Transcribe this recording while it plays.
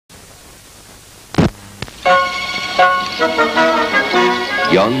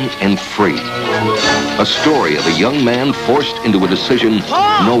Young and free. A story of a young man forced into a decision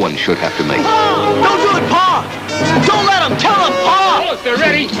no one should have to make. Pa! Don't do it, Pa! Don't let him! Tell him, Pa! If they're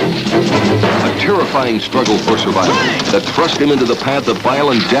ready. A terrifying struggle for survival that thrust him into the path of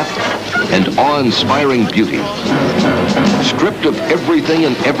violent death and awe-inspiring beauty. Stripped of everything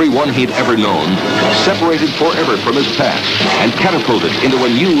and everyone he'd ever known, separated forever from his past, and catapulted into a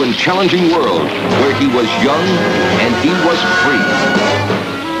new and challenging world where he was young and he was free.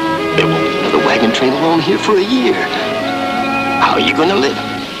 They won't leave the wagon train alone here for a year. How are you going to live?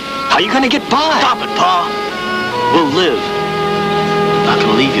 How are you going to get by? Stop it, Pa! We'll live. I'm not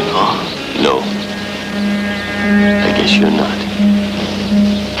gonna leave you, Pa. No. I guess you're not.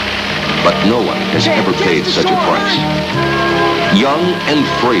 But no one has ever paid such a price. Young and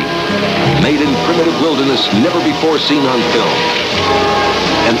free, made in primitive wilderness never before seen on film.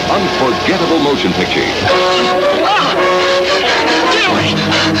 An unforgettable motion picture.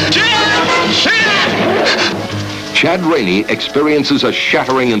 Chad Rainey experiences a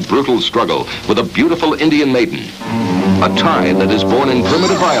shattering and brutal struggle with a beautiful Indian maiden. A tie that is born in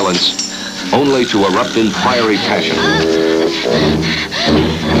primitive violence, only to erupt in fiery passion.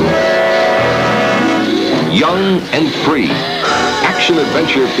 Young and free,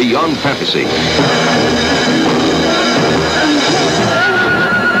 action-adventure beyond fantasy.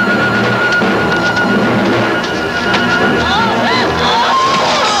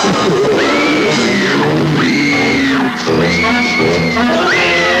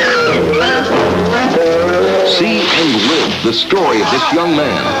 See and live the story of this young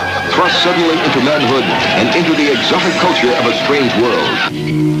man, thrust suddenly into manhood and into the exotic culture of a strange world.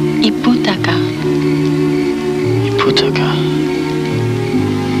 Iputaka. Iputaka.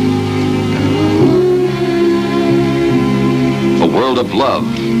 A world of love,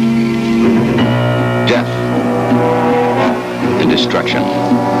 death, and destruction.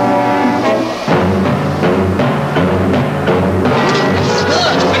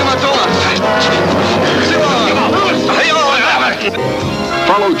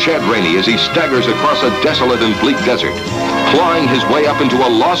 Follow Chad Rainey as he staggers across a desolate and bleak desert, clawing his way up into a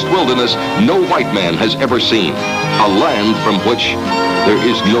lost wilderness no white man has ever seen, a land from which there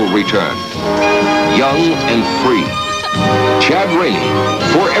is no return. Young and free. Chad Rainey,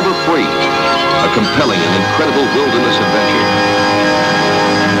 forever free. A compelling and incredible wilderness adventure.